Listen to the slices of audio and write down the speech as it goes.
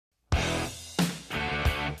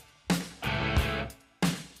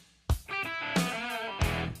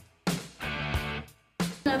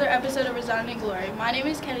another episode of Resounded Glory. My name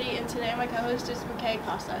is Kennedy, and today my co-host is Brukie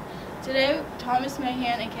Kassa. Today, Thomas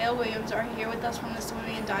Mayhan and Kayla Williams are here with us from the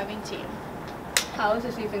swimming and diving team. How is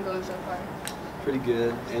the season going so far? Pretty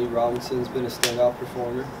good. Amy Robinson's been a standout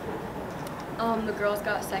performer. The girls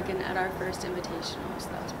got second at our first invitational, so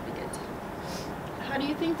that was pretty good too. How do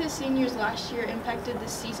you think the seniors last year impacted the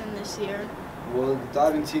season this year? Well, the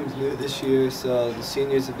diving team's new this year, so the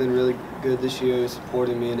seniors have been really good this year,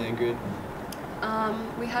 supporting me and Ingrid.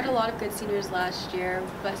 We had a lot of good seniors last year,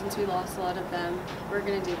 but since we lost a lot of them, we're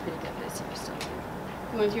going to do pretty good this year still.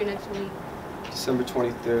 When's your next meet? December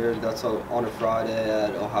 23rd, that's on a Friday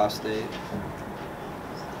at Ohio State.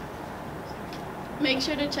 Make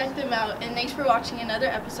sure to check them out, and thanks for watching another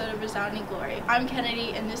episode of Resounding Glory. I'm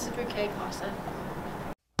Kennedy, and this is Brukie Kassa.